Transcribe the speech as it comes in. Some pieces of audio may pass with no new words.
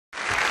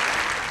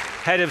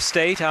Head of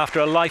state after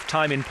a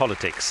lifetime in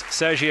politics,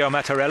 Sergio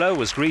Mattarella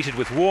was greeted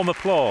with warm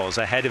applause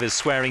ahead of his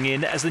swearing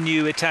in as the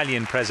new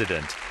Italian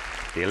president.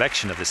 The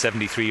election of the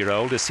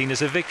 73-year-old is seen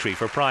as a victory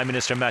for Prime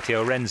Minister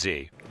Matteo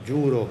Renzi.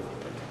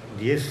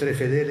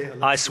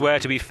 I swear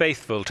to be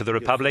faithful to the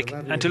Republic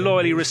and to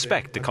loyally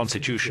respect the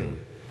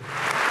Constitution.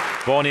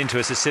 Born into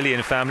a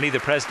Sicilian family,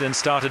 the president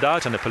started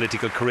out on a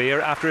political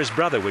career after his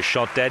brother was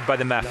shot dead by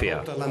the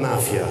Mafia.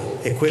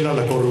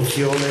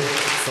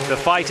 The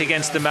fight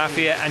against the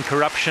Mafia and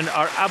corruption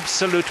are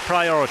absolute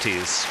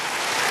priorities.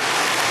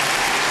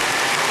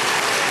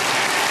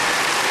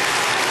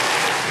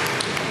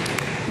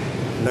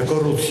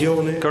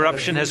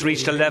 Corruption has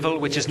reached a level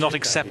which is not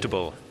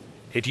acceptable.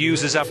 It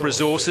uses up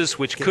resources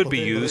which could be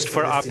used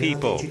for our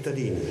people.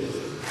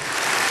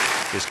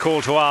 His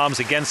call to arms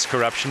against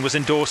corruption was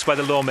endorsed by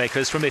the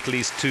lawmakers from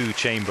Italy's two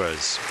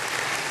chambers.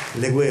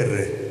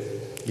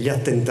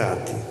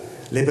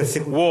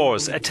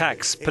 Wars,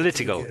 attacks,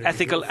 political,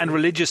 ethical and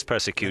religious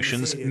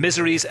persecutions,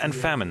 miseries and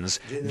famines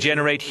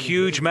generate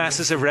huge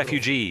masses of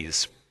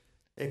refugees.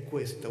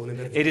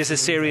 It is a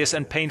serious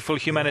and painful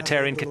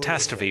humanitarian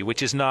catastrophe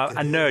which is now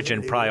an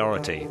urgent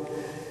priority.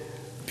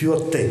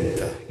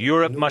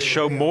 Europe must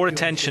show more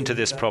attention to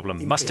this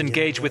problem, must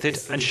engage with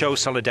it and show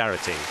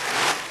solidarity.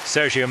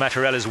 Sergio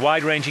Mattarella's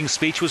wide-ranging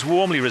speech was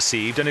warmly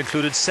received and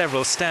included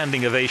several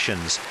standing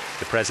ovations.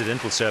 The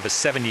president will serve a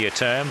 7-year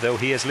term, though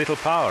he has little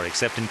power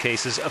except in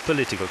cases of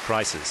political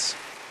crisis.